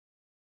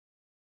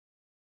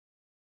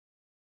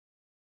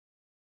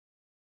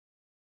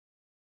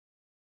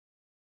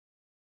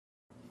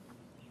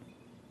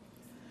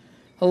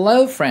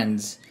Hello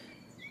friends!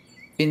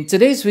 In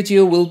today's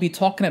video we'll be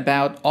talking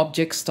about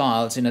object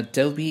styles in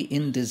Adobe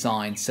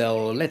InDesign,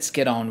 so let's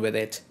get on with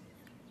it.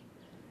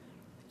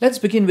 Let's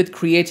begin with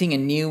creating a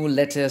new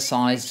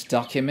letter-sized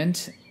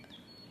document.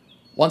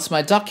 Once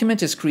my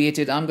document is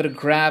created, I'm going to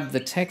grab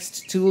the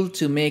text tool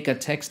to make a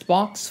text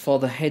box for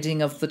the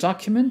heading of the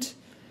document.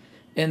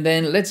 And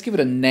then let's give it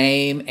a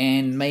name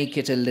and make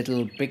it a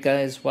little bigger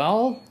as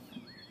well.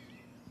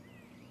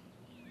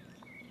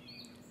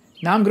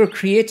 Now I'm going to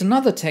create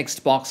another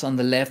text box on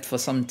the left for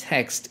some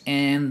text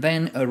and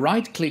then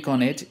right click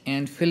on it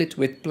and fill it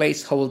with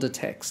placeholder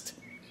text.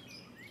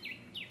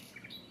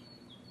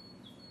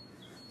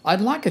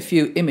 I'd like a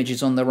few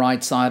images on the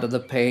right side of the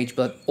page,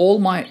 but all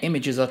my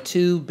images are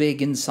too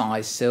big in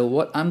size. So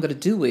what I'm going to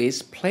do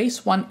is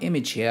place one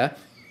image here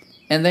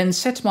and then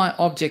set my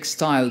object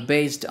style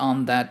based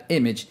on that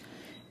image.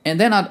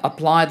 And then I'd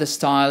apply the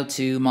style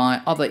to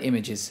my other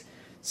images.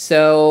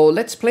 So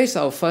let's place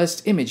our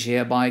first image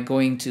here by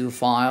going to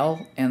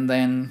File and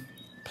then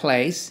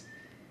Place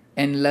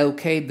and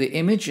locate the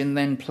image and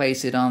then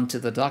place it onto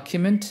the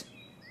document.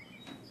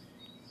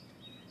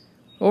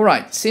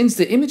 Alright, since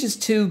the image is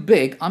too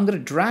big, I'm going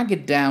to drag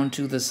it down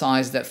to the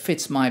size that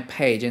fits my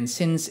page, and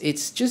since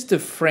it's just a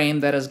frame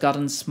that has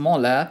gotten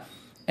smaller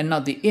and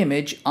not the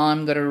image,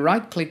 I'm going to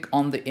right click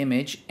on the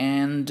image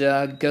and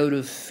go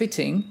to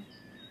Fitting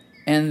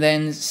and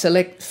then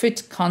select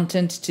Fit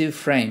Content to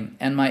Frame,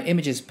 and my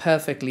image is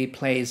perfectly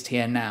placed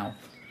here now.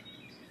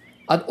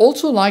 I'd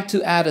also like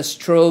to add a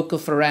stroke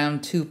of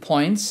around 2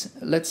 points.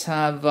 Let's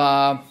have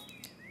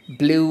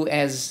blue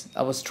as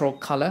our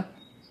stroke color.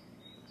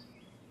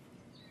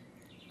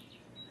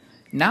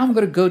 Now I'm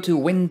going to go to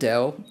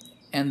Window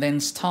and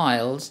then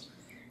Styles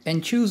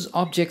and choose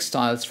Object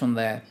Styles from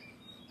there.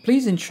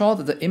 Please ensure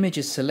that the image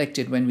is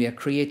selected when we are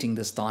creating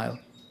the style.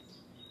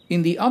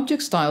 In the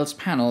Object Styles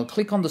panel,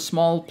 click on the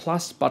small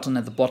plus button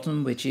at the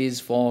bottom, which is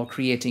for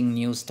creating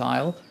new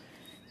style,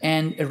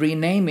 and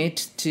rename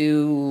it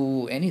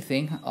to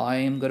anything. I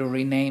am going to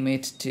rename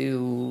it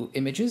to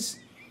Images.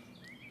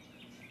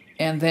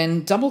 And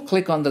then double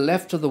click on the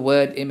left of the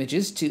word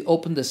Images to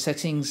open the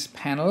Settings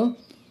panel.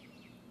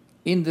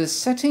 In the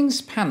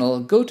Settings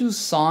panel, go to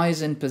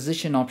Size and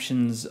Position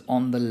options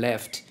on the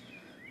left.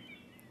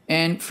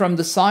 And from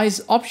the Size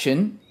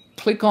option,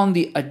 click on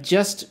the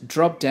Adjust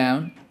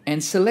drop-down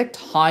and select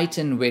Height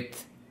and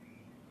Width,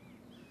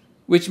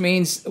 which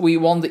means we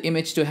want the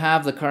image to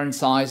have the current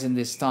size in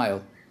this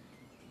style.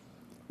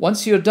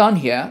 Once you're done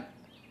here,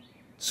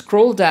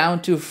 scroll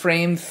down to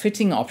Frame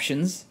Fitting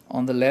options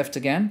on the left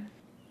again,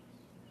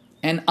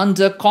 and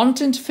under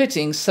Content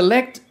Fitting,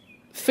 select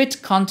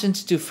Fit Content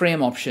to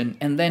Frame option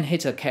and then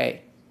hit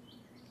OK.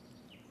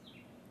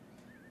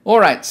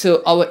 Alright,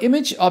 so our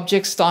image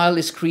object style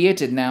is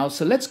created now,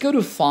 so let's go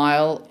to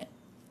File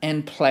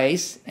and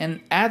Place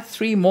and add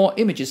 3 more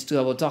images to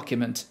our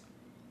document.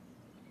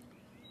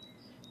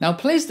 Now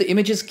place the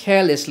images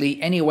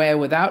carelessly anywhere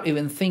without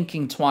even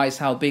thinking twice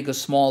how big or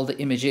small the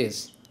image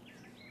is.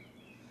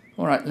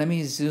 Alright, let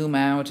me zoom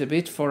out a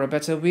bit for a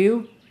better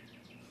view.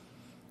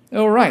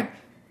 Alright,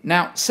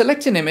 now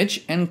select an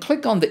image and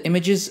click on the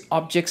image's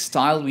object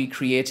style we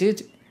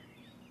created,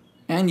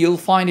 and you'll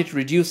find it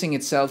reducing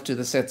itself to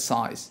the set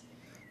size.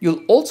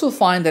 You'll also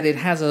find that it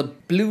has a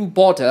blue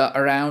border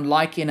around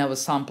like in our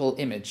sample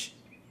image.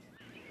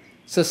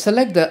 So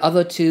select the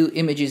other 2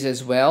 images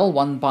as well,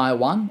 one by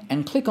one,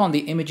 and click on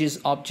the image's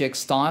object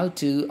style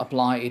to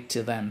apply it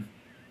to them.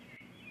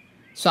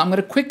 So I'm going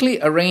to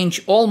quickly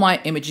arrange all my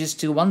images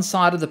to one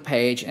side of the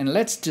page, and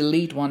let's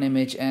delete one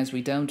image as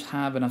we don't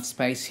have enough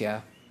space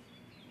here.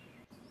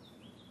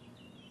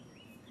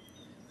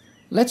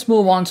 Let's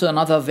move on to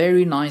another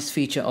very nice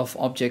feature of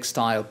object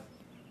style.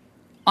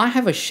 I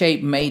have a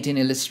shape made in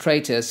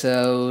Illustrator,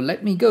 so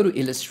let me go to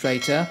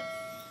Illustrator.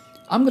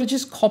 I'm going to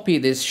just copy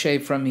this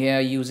shape from here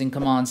using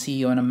Command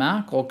C on a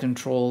Mac or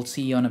Control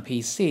C on a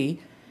PC,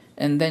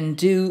 and then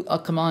do a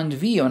Command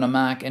V on a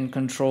Mac and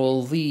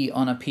Control V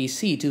on a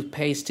PC to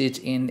paste it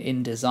in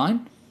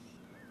InDesign.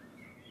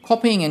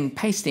 Copying and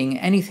pasting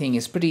anything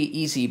is pretty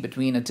easy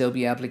between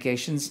Adobe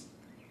applications.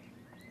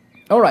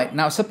 Alright,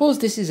 now suppose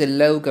this is a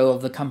logo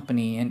of the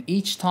company, and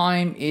each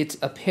time it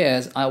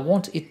appears, I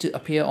want it to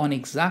appear on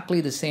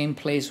exactly the same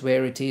place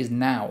where it is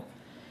now.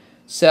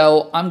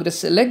 So I'm going to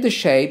select the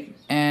shape,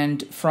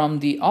 and from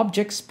the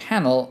Objects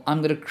panel,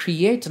 I'm going to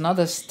create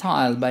another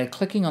style by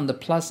clicking on the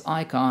plus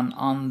icon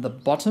on the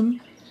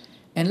bottom,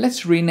 and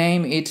let's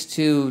rename it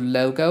to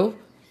Logo.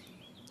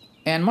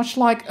 And much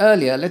like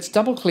earlier, let's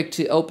double click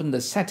to open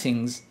the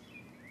settings.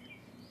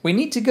 We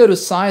need to go to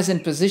Size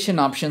and Position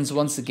options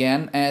once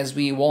again, as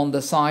we want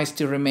the size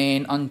to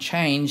remain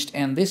unchanged,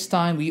 and this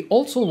time we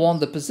also want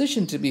the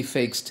position to be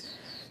fixed.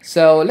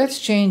 So let's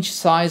change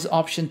Size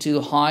option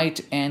to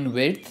Height and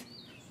Width,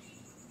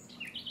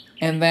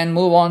 and then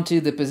move on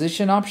to the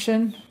Position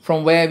option,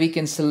 from where we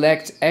can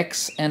select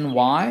X and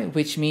Y,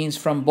 which means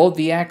from both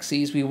the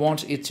axes we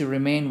want it to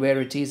remain where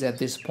it is at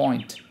this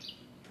point,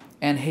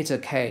 and hit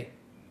OK.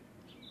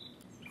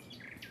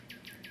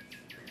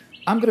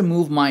 I'm going to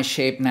move my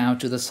shape now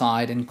to the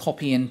side and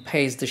copy and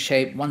paste the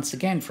shape once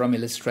again from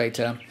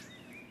Illustrator.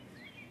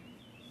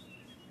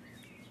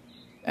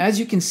 As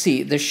you can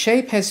see, the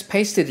shape has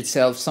pasted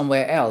itself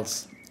somewhere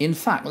else. In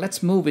fact,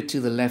 let's move it to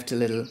the left a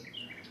little.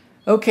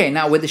 Okay,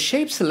 now with the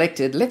shape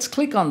selected, let's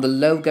click on the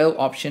logo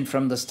option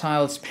from the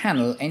Styles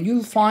panel and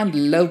you'll find the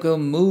logo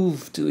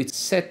move to its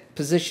set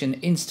position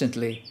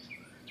instantly.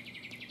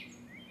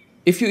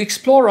 If you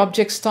explore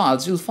object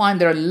styles, you'll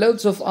find there are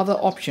loads of other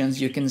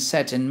options you can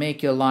set and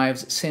make your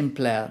lives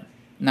simpler,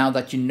 now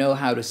that you know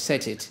how to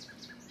set it.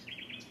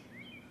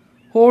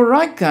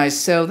 Alright guys,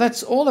 so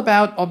that's all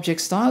about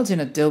object styles in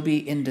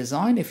Adobe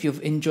InDesign. If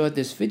you've enjoyed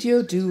this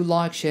video, do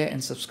like, share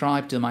and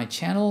subscribe to my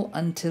channel.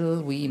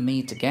 Until we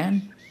meet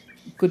again,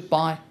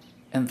 goodbye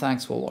and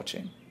thanks for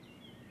watching.